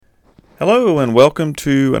Hello and welcome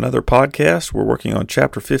to another podcast. We're working on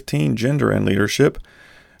Chapter 15, Gender and Leadership,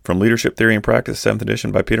 from Leadership Theory and Practice, 7th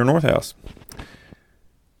edition by Peter Northouse.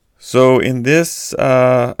 So in this,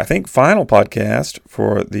 final podcast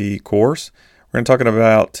for the course, we're going to talk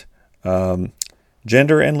about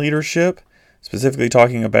gender and leadership, specifically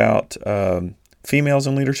talking about females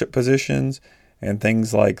in leadership positions and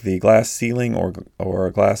things like the glass ceiling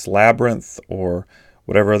or glass labyrinth or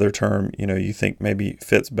whatever other term you think maybe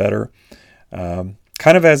fits better.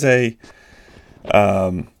 Kind of as an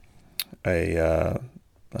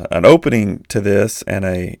opening to this and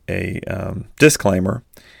a disclaimer.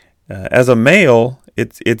 As a male,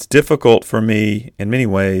 it's difficult for me in many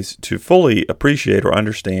ways to fully appreciate or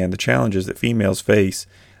understand the challenges that females face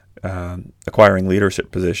acquiring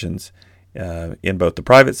leadership positions in both the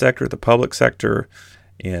private sector, the public sector,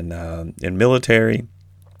 in military.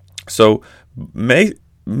 So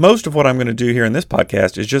most of what I'm going to do here in this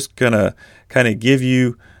podcast is just going to kind of give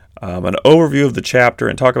you an overview of the chapter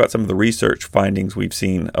and talk about some of the research findings we've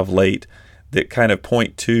seen of late that kind of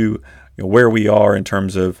point to where we are in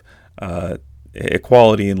terms of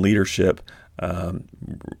equality in leadership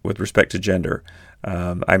with respect to gender.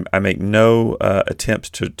 I make no attempts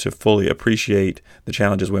to fully appreciate the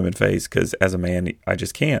challenges women face because as a man, I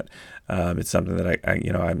just can't. It's something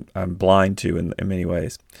that I'm blind to in many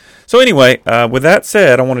ways. So anyway, with that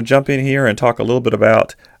said, I want to jump in here and talk a little bit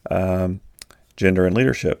about gender and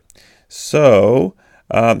leadership. So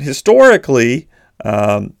historically,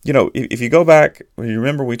 if you go back, you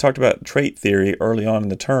remember we talked about trait theory early on in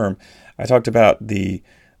the term. I talked about the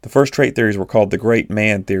first trait theories were called the great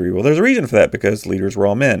man theory. Well, there's a reason for that because leaders were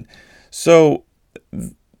all men. So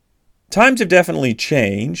times have definitely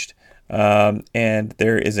changed, and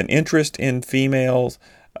there is an interest in females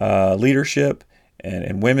leadership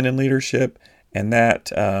and women in leadership, and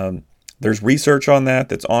that there's research on that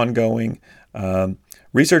that's ongoing.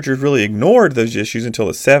 Researchers really ignored those issues until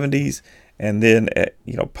the 70s, and then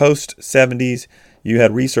post 70s, you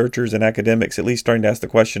had researchers and academics at least starting to ask the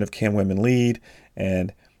question of can women lead,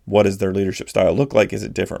 and what does their leadership style look like? Is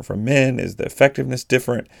it different from men? Is the effectiveness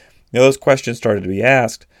different? Those questions started to be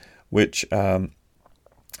asked, which, now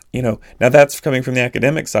that's coming from the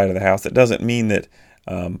academic side of the house. That doesn't mean that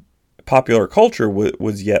popular culture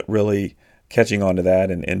was yet really catching on to that,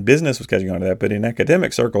 and business was catching on to that. But in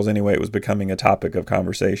academic circles, anyway, it was becoming a topic of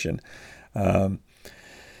conversation.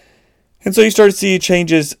 And so you start to see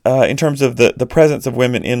changes in terms of the presence of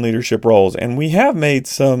women in leadership roles. And we have made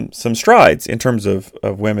some strides in terms of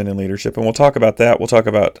women in leadership. And we'll talk about that. We'll talk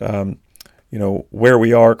about, where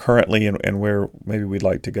we are currently and where maybe we'd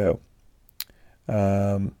like to go.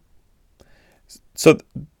 So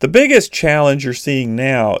the biggest challenge you're seeing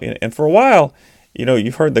now, and for a while,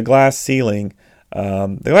 you've heard the glass ceiling.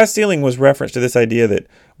 The glass ceiling was reference to this idea that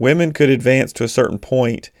women could advance to a certain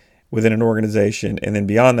point within an organization, and then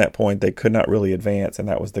beyond that point, they could not really advance, and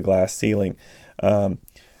that was the glass ceiling.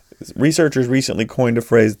 Researchers recently coined a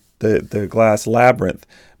phrase, the glass labyrinth,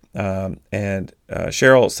 and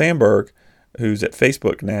Sheryl Sandberg, who's at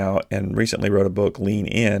Facebook now and recently wrote a book, Lean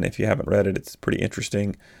In. If you haven't read it, it's a pretty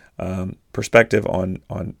interesting perspective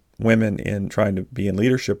on women in trying to be in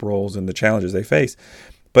leadership roles and the challenges they face.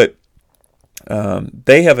 But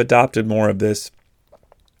they have adopted more of this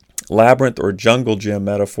labyrinth or jungle gym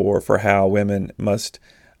metaphor for how women must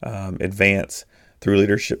advance through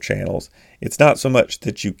leadership channels. It's not so much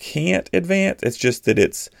that you can't advance, it's just that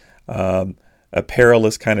it's a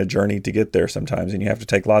perilous kind of journey to get there sometimes, and you have to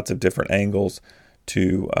take lots of different angles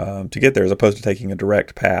to get there, as opposed to taking a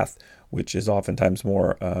direct path, which is oftentimes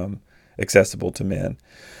more accessible to men.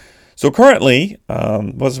 So currently,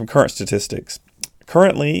 what are some current statistics?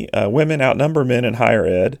 Currently, women outnumber men in higher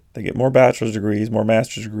ed. They get more bachelor's degrees, more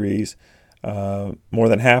master's degrees, more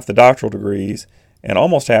than half the doctoral degrees, and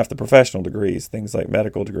almost half the professional degrees, things like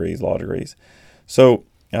medical degrees, law degrees. So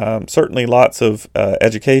certainly lots of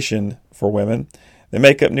education for women. They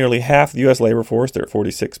make up nearly half the U.S. labor force. They're at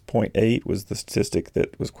 46.8 was the statistic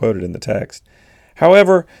that was quoted in the text.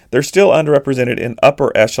 However, they're still underrepresented in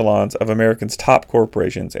upper echelons of Americans' top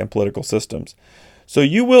corporations and political systems. So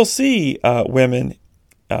you will see women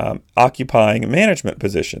occupying management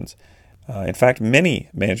positions. In fact, many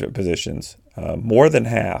management positions, more than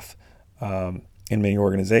half in many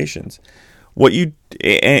organizations.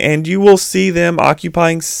 And you will see them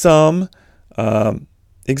occupying some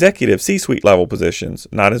executive C-suite level positions,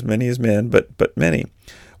 not as many as men, but many.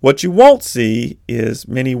 What you won't see is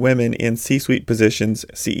many women in C-suite positions,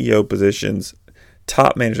 CEO positions,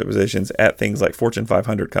 top management positions at things like Fortune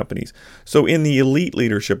 500 companies. So in the elite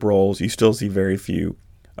leadership roles, you still see very few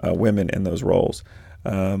women in those roles.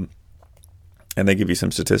 And they give you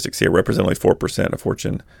some statistics here, represent only 4% of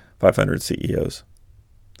Fortune 500 CEOs.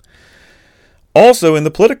 Also, in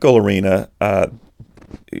the political arena,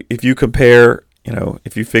 if you compare,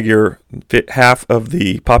 if you figure half of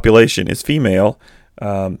the population is female,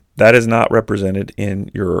 that is not represented in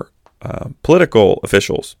your political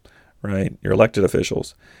officials, right? Your elected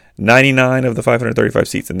officials. 99 of the 535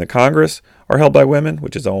 seats in the Congress are held by women,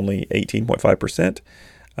 which is only 18.5%.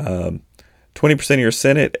 20% of your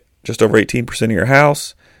Senate, just over 18% of your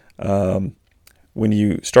House. When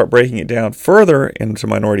you start breaking it down further into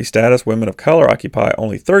minority status, women of color occupy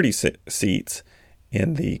only 30 seats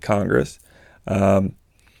in the Congress. So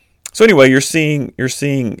anyway, you're seeing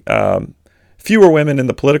fewer women in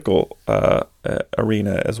the political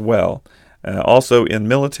arena as well. Also in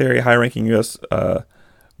military, high-ranking U.S.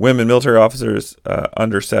 Women military officers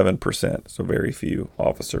under 7%, so very few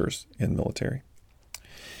officers in military.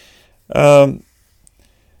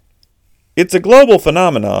 It's a global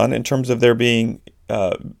phenomenon in terms of there being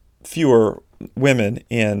fewer women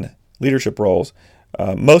in leadership roles.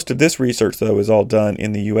 Most of this research, though, is all done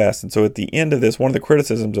in the U.S. And so at the end of this, one of the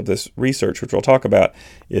criticisms of this research, which we'll talk about,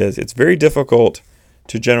 is it's very difficult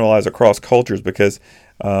to generalize across cultures because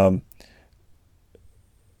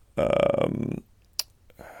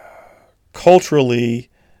culturally,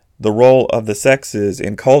 the role of the sexes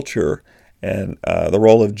in culture and the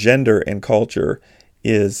role of gender in culture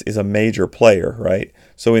is a major player, right?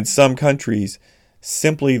 So in some countries,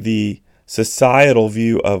 simply the societal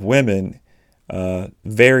view of women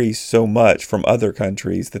varies so much from other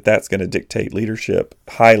countries that's going to dictate leadership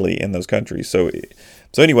highly in those countries. So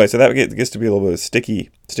anyway, so that gets to be a little bit of a sticky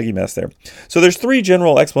mess there. So there's three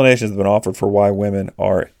general explanations that have been offered for why women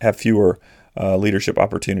have fewer leadership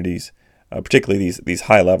opportunities, particularly these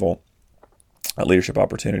high-level leadership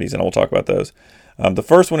opportunities, and we'll talk about those. The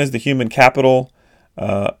first one is the human capital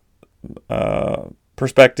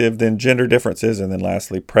perspective, then gender differences, and then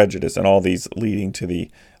lastly prejudice, and all these leading to the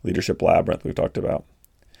leadership labyrinth we talked about.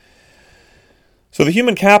 So the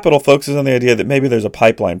human capital focuses on the idea that maybe there's a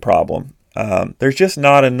pipeline problem. There's just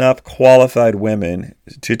not enough qualified women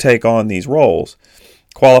to take on these roles.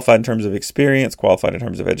 Qualified in terms of experience, qualified in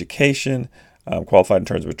terms of education, qualified in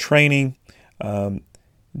terms of training.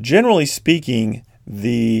 Generally speaking,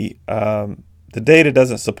 the data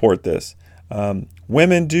doesn't support this.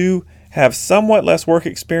 Women do have somewhat less work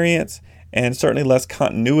experience and certainly less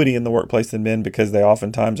continuity in the workplace than men because they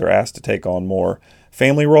oftentimes are asked to take on more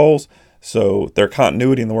family roles. So their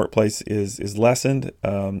continuity in the workplace is lessened.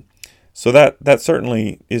 So that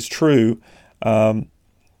certainly is true.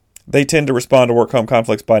 They tend to respond to work-home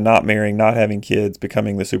conflicts by not marrying, not having kids,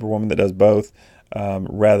 becoming the superwoman that does both,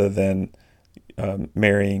 rather than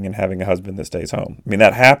marrying and having a husband that stays home. I mean,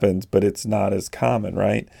 that happens, but it's not as common,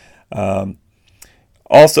 right?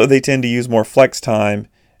 Also, they tend to use more flex time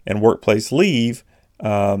and workplace leave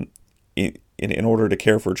in order to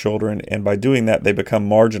care for children, and by doing that, they become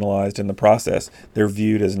marginalized in the process. They're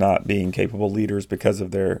viewed as not being capable leaders because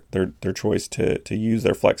of their choice to use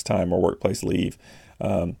their flex time or workplace leave,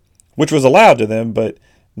 which was allowed to them, but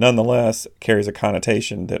nonetheless carries a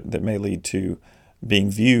connotation that may lead to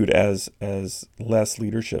being viewed as less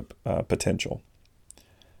leadership potential,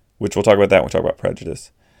 which we'll talk about that when we talk about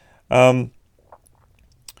prejudice.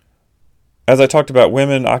 As I talked about,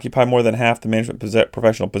 women occupy more than half the management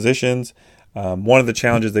professional positions. One of the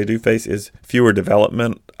challenges they do face is fewer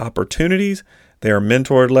development opportunities. They are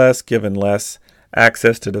mentored less, given less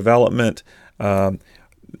access to development, or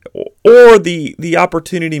the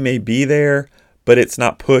opportunity may be there, but it's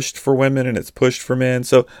not pushed for women and it's pushed for men.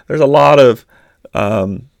 So there's a lot of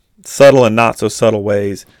subtle and not so subtle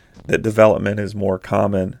ways that development is more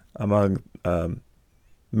common among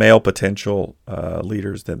male potential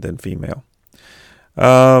leaders than female.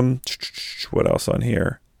 What else on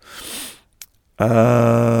here?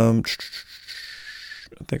 I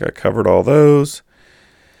think I covered all those.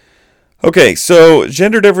 Okay, so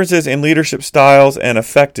gender differences in leadership styles and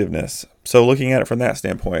effectiveness. So looking at it from that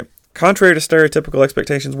standpoint, contrary to stereotypical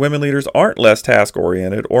expectations, women leaders aren't less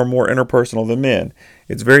task-oriented or more interpersonal than men.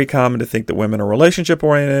 It's very common to think that women are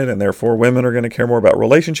relationship-oriented, and therefore women are going to care more about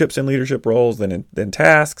relationships in leadership roles than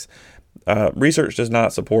tasks. Research does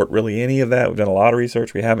not support really any of that. We've done a lot of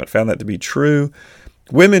research. We haven't found that to be true.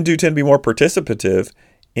 Women do tend to be more participative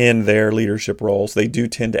in their leadership roles. They do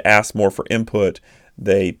tend to ask more for input.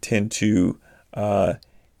 They tend to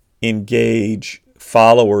engage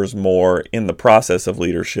followers more in the process of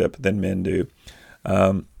leadership than men do.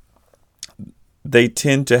 They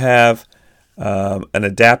tend to have an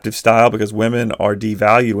adaptive style because women are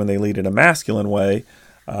devalued when they lead in a masculine way.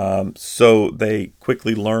 So they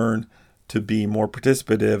quickly learn to be more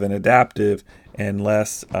participative and adaptive and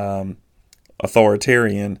less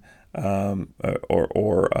authoritarian or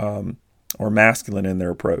masculine in their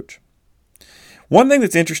approach. One thing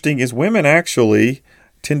that's interesting is women actually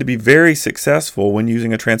tend to be very successful when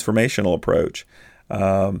using a transformational approach.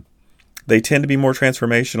 They tend to be more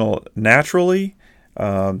transformational naturally,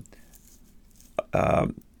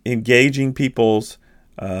 engaging people's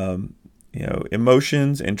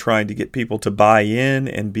emotions and trying to get people to buy in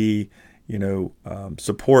and be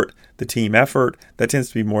support the team effort. That tends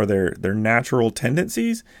to be more their natural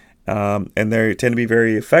tendencies, and they tend to be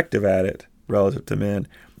very effective at it relative to men.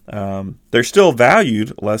 They're still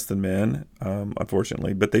valued less than men,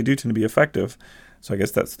 unfortunately, but they do tend to be effective. So I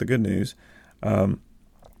guess that's the good news.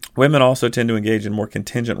 Women also tend to engage in more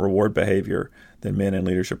contingent reward behavior than men in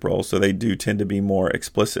leadership roles. So they do tend to be more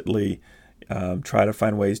explicitly try to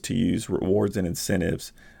find ways to use rewards and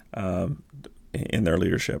incentives in their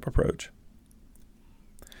leadership approach.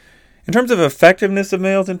 In terms of effectiveness of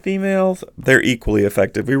males and females, they're equally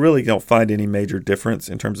effective. We really don't find any major difference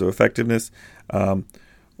in terms of effectiveness.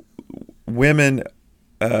 Women,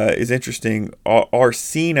 is interesting, are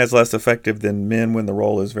seen as less effective than men when the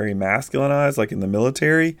role is very masculinized, like in the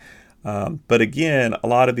military. But again, a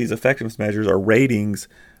lot of these effectiveness measures are ratings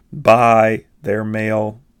by their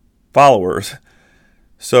male followers.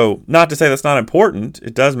 So not to say that's not important.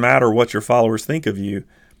 It does matter what your followers think of you.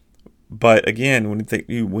 But again,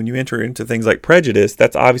 when you enter into things like prejudice,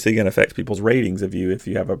 that's obviously going to affect people's ratings of you if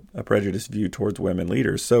you have a prejudiced view towards women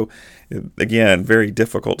leaders. So again, very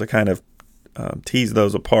difficult to kind of tease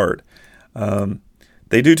those apart.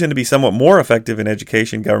 They do tend to be somewhat more effective in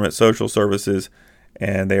education, government, social services,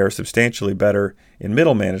 and they are substantially better in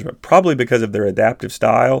middle management, probably because of their adaptive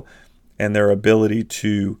style and their ability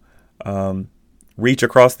to reach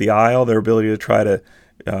across the aisle, their ability to try to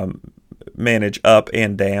manage up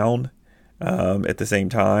and down at the same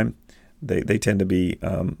time. They tend to be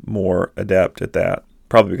more adept at that,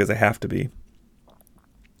 probably because they have to be.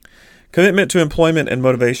 Commitment to employment and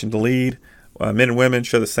motivation to lead. Men and women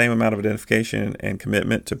show the same amount of identification and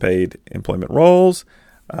commitment to paid employment roles.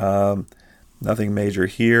 Nothing major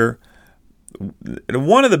here.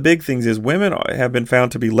 One of the big things is women have been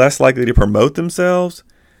found to be less likely to promote themselves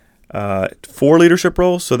for leadership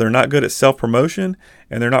roles, so they're not good at self-promotion,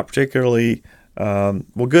 and they're not particularly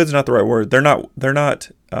good's not the right word.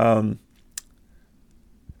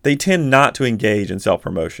 They tend not to engage in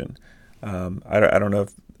self-promotion. I don't know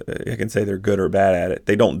if I can say they're good or bad at it.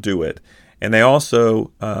 They don't do it. And they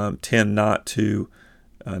also tend not to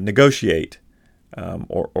negotiate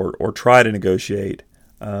or try to negotiate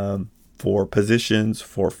for positions,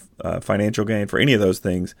 for financial gain, for any of those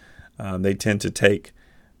things. They tend to take,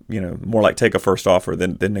 more like take a first offer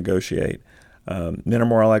than negotiate. Men are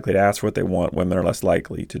more likely to ask for what they want. Women are less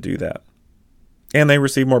likely to do that. And they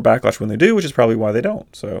receive more backlash when they do, which is probably why they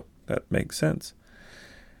don't. So that makes sense.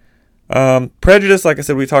 Prejudice, like I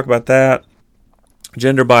said, we talk about that.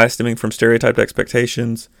 Gender bias stemming from stereotyped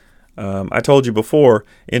expectations. I told you before,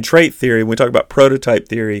 in trait theory, when we talk about prototype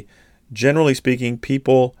theory, generally speaking,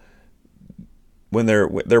 people, when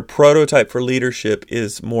their prototype for leadership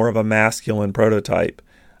is more of a masculine prototype.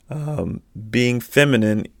 Being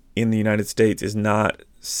feminine in the United States is not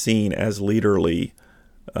seen as leaderly,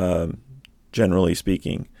 generally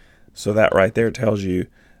speaking. So that right there tells you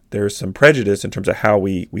there's some prejudice in terms of how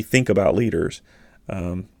we think about leaders.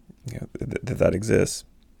 That exists.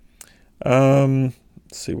 Let's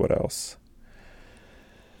see what else.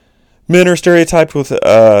 Men are stereotyped with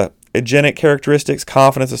agenic characteristics: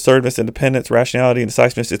 confidence, assertiveness, independence, rationality, and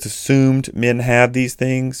decisiveness. It's assumed men have these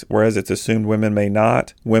things, whereas it's assumed women may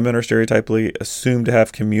not. Women are stereotypically assumed to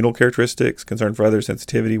have communal characteristics: concern for others,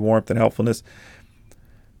 sensitivity, warmth, and helpfulness.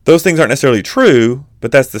 Those things aren't necessarily true,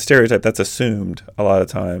 but that's the stereotype. That's assumed a lot of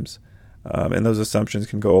times. And those assumptions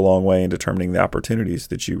can go a long way in determining the opportunities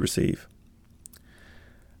that you receive.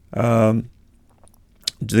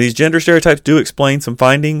 These gender stereotypes do explain some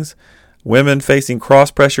findings. Women facing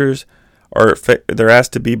cross pressures they're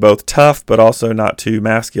asked to be both tough but also not too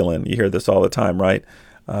masculine. You hear this all the time, right?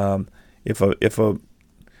 If a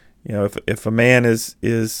man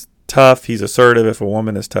is tough, he's assertive. If a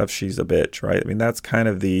woman is tough, she's a bitch, right? I mean, that's kind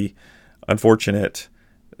of the unfortunate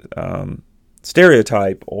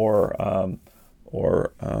stereotype or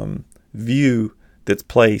view that's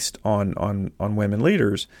placed on women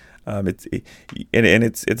leaders.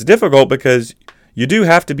 It's difficult because you do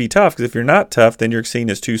have to be tough, because if you're not tough, then you're seen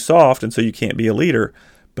as too soft, and so you can't be a leader.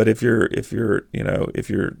 But if you're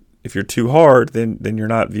too hard, then you're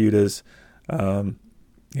not viewed as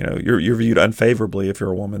you're viewed unfavorably if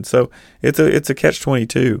you're a woman. So it's a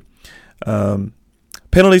catch-22.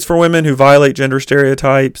 Penalties for women who violate gender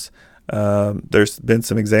stereotypes. There's been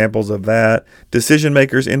some examples of that. Decision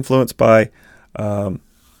makers influenced by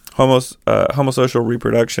homosocial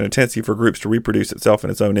reproduction, a tendency for groups to reproduce itself in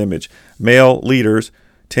its own image. Male leaders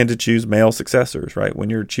tend to choose male successors, right? When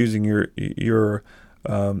you're choosing your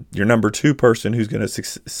number two person who's going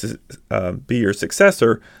to be your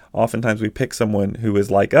successor, oftentimes we pick someone who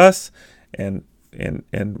is like us and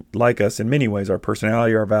like us in many ways, our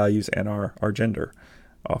personality, our values, and our gender,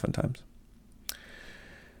 oftentimes.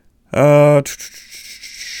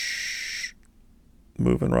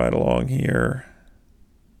 Moving right along here.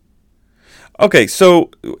 Okay, so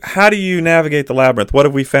how do you navigate the labyrinth? What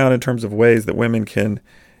have we found in terms of ways that women can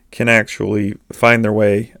actually find their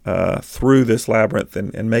way through this labyrinth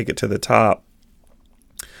and make it to the top?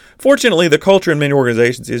 Fortunately, the culture in many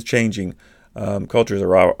organizations is changing. Cultures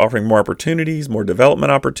are offering more opportunities, more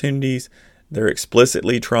development opportunities. They're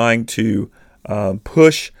explicitly trying to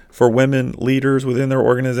push for women leaders within their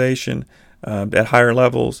organization at higher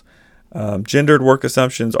levels. Gendered work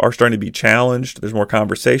assumptions are starting to be challenged. There's more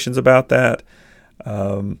conversations about that.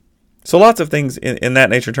 So lots of things in that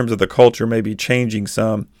nature in terms of the culture may be changing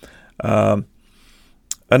some.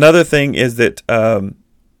 Another thing is that, I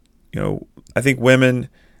think women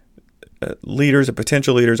leaders and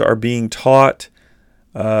potential leaders are being taught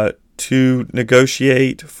to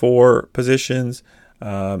negotiate for positions.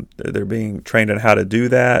 They're being trained on how to do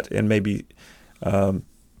that, and maybe so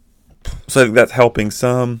that's helping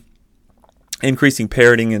some. Increasing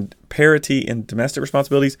parity in domestic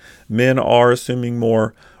responsibilities. Men are assuming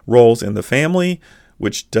more roles in the family,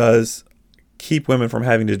 which does keep women from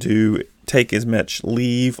having to take as much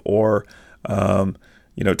leave or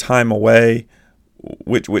time away,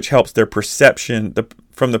 which helps their perception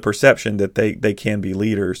from the perception that they can be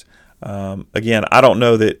leaders. Again, I don't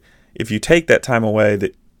know that if you take that time away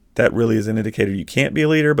that really is an indicator you can't be a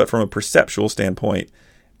leader, but from a perceptual standpoint,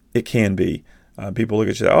 it can be. People look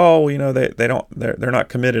at you, they're not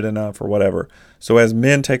committed enough or whatever. So as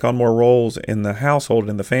men take on more roles in the household and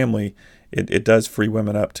in the family, it does free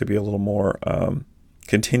women up to be a little more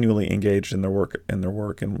continually engaged in their work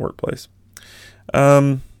and workplace.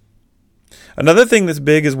 Another thing that's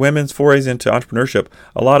big is women's forays into entrepreneurship.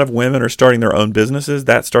 A lot of women are starting their own businesses.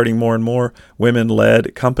 That's starting more and more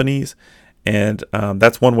women-led companies. And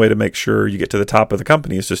that's one way to make sure you get to the top of the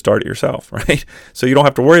company is to start it yourself, right? So you don't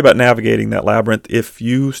have to worry about navigating that labyrinth if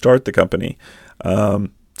you start the company.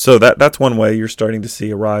 So that's one way you're starting to see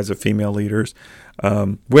a rise of female leaders.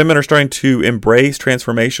 Women are starting to embrace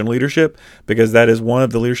transformation leadership because that is one of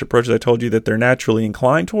the leadership approaches I told you that they're naturally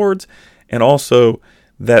inclined towards, and also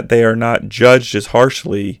that they are not judged as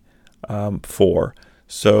harshly for.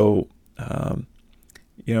 So,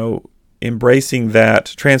 embracing that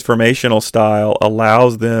transformational style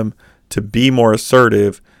allows them to be more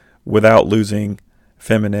assertive without losing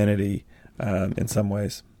femininity in some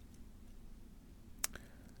ways.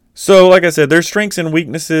 So, like I said, there's strengths and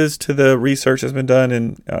weaknesses to the research that's been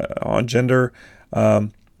done on gender.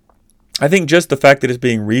 I think just the fact that it's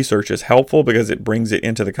being researched is helpful because it brings it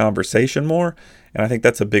into the conversation more. And I think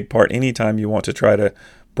that's a big part anytime you want to try to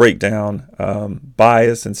break down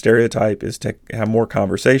bias and stereotype is to have more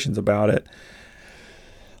conversations about it.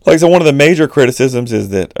 Like I said, one of the major criticisms is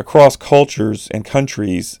that across cultures and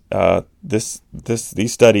countries, these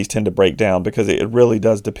studies tend to break down because it really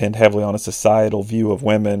does depend heavily on a societal view of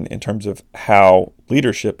women in terms of how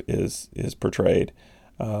leadership is portrayed.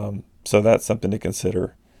 So that's something to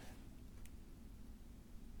consider.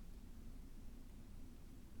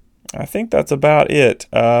 I think that's about it.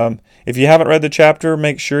 If you haven't read the chapter,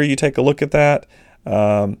 make sure you take a look at that.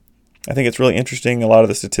 I think it's really interesting, a lot of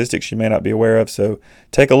the statistics you may not be aware of. So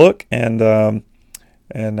take a look, and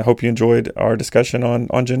I hope you enjoyed our discussion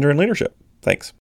on gender and leadership. Thanks.